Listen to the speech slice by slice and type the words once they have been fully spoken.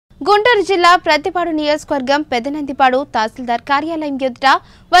గుంటూరు జిల్లా ప్రతిపాడు నియోజకవర్గం పెదనందిపాడు తహసీల్దార్ కార్యాలయం ఎదుట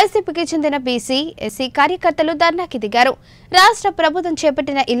వైసీపీకి చెందిన బీసీ ఎస్సీ కార్యకర్తలు ధర్నాకి దిగారు. రాష్ట్ర ప్రభుత్వం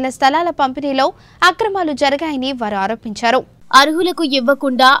చేపట్టిన ఇళ్ల స్థలాల పంపిణీలో అక్రమాలు జరిగాయని వారు ఆరోపించారు. అర్హులకు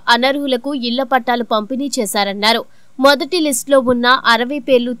ఇవ్వకుండా అనర్హులకు ఇళ్ల పట్టాలు పంపిణీ చేశారన్నారు. మొదటి లిస్టులో ఉన్న 60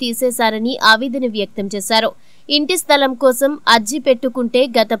 పేర్లు తీసేశారని ఆవేదన వ్యక్తం చేశారు. ఇంటి స్థలం కోసం అర్జీ పెట్టుకుంటే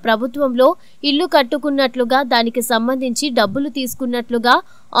గత ప్రభుత్వంలో ఇల్లు కట్టుకున్నట్లుగా దానికి సంబంధించి డబ్బులు తీసుకున్నట్లుగా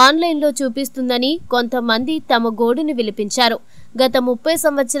ఆన్లైన్లో చూపిస్తుందని కొంతమంది తమ గోడును విలిపించారు. గత 30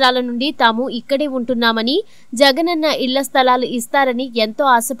 సంవత్సరాల నుండి తాము ఇక్కడే ఉంటున్నామని, జగనన్న ఇళ్ల స్థలాలు ఇస్తారని ఎంతో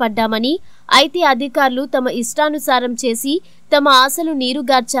ఆశపడ్డామని, అయితే అధికారులు తమ ఇష్టానుసారం చేసి తమ ఆశలు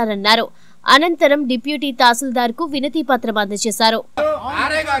నీరుగార్చారన్నారు. అనంతరం డిప్యూటీ తహసీల్దార్ కు వినతి పత్రం అందజేశారు.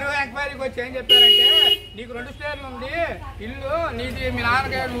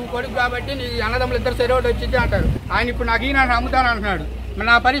 ఆయన ఇప్పుడు నాకు ఈయన అమ్ముతాను అంటున్నాడు.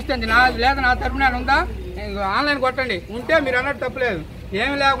 నా పరిస్థితి లేదా నా తరపున ఉందా? ఆన్లైన్ కొట్టండి, ఉంటే మీరు అన్నట్టు తప్పలేదు.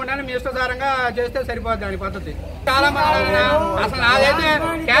 ఏమి లేకుండానే మీ ఇష్టసారంగా చేస్తే సరిపోద్ది అండి పద్ధతి. చాలా మంది అసలు నాదైతే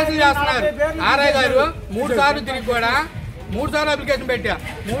క్యాన్సిల్ చేస్తున్నారు. ఆర్ఐ గారు 3 సార్లు తిరిగి కూడా 3 సార్లు అప్లికేషన్ పెట్టా.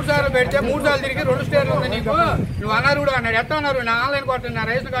 3 సార్లు పెడితే 3 సార్లు తిరిగి 2 స్టేర్లు ఉంది నీకు, నువ్వు అనర్హుడు అన్నాడు. ఎట్టా అన్నారు? నా ఆన్లైన్ కొట్టండి, నా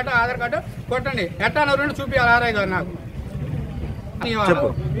రేషన్ కార్డు ఆధార్ కార్డు కొట్టండి, ఎట్టా అన్నారు చూపించాలి ఆర్ఐ గారు. నాకు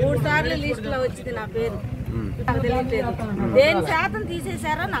 3 సార్లు లిస్ట్ లో వచ్చింది నా పేరు, నాకు తెలియట్లేదు. దేని శాతం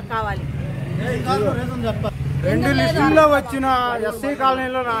తీసేశారో నాకు కావాలి. 2 లిస్టుల్లో వచ్చిన ఎస్సీ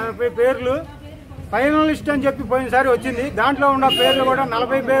కాలనీలో 40 పేర్లు ఫైనల్ లిస్ట్ అని చెప్పి పోయినసారి వచ్చింది. దాంట్లో ఉన్న పేర్లు కూడా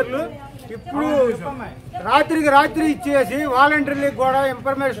 40 పేర్లు ఇప్పుడు రాత్రికి రాత్రి ఇచ్చేసి వాలంటీర్లకు కూడా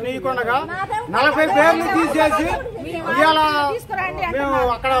ఇన్ఫర్మేషన్ ఇవ్వకుండా 40 పేర్లు తీసేసి ఇవాళ మేము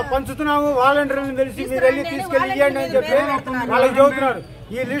అక్కడ పంచుతున్నాము, వాలంటీర్లను తెలిసి మీరు వెళ్ళి తీసుకెళ్ళి ఇవ్వండి అని చెప్పి వాళ్ళకి చెబుతున్నారు.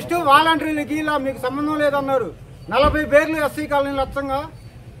 ఈ లిస్టు వాలంటీర్లకి ఇలా మీకు సంబంధం లేదన్నారు. 40 పేర్లు ఎస్సీ కాలనీలు వచ్చంగా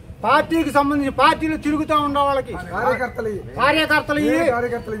పార్టీకి సంబంధించి పార్టీలు తిరుగుతూ ఉండే వాళ్ళకి కార్యకర్తలు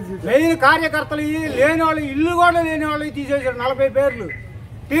మెయిన్ కార్యకర్తలు లేని వాళ్ళు, ఇల్లు కూడా లేని వాళ్ళకి తీసేసారు 40 పేర్లు.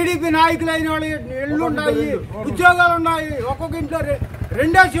 టీడీపీ నాయకులు అయిన వాళ్ళు ఇళ్ళు ఉన్నాయి, ఉద్యోగాలు ఉన్నాయి, ఒక్కొక్క ఇంట్లో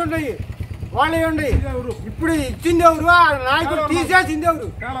 2 ఉన్నాయి, వాళ్ళే ఉన్నాయి. ఇప్పుడు ఇచ్చింది ఎవరు? ఆ నాయకుడు తీసేసింది ఎవరు?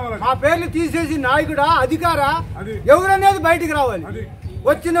 మా పేర్లు తీసేసి నాయకుడా అధికారా ఎవరనేది బయటికి రావాలి.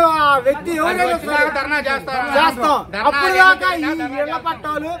 వచ్చిన వ్యక్తి ఎవరైనా చేస్తాం. అప్పుడు దాకా ఈ ఇళ్ల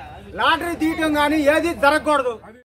పట్టాలు లాటరీ తీయటం కానీ ఏది జరగకూడదు.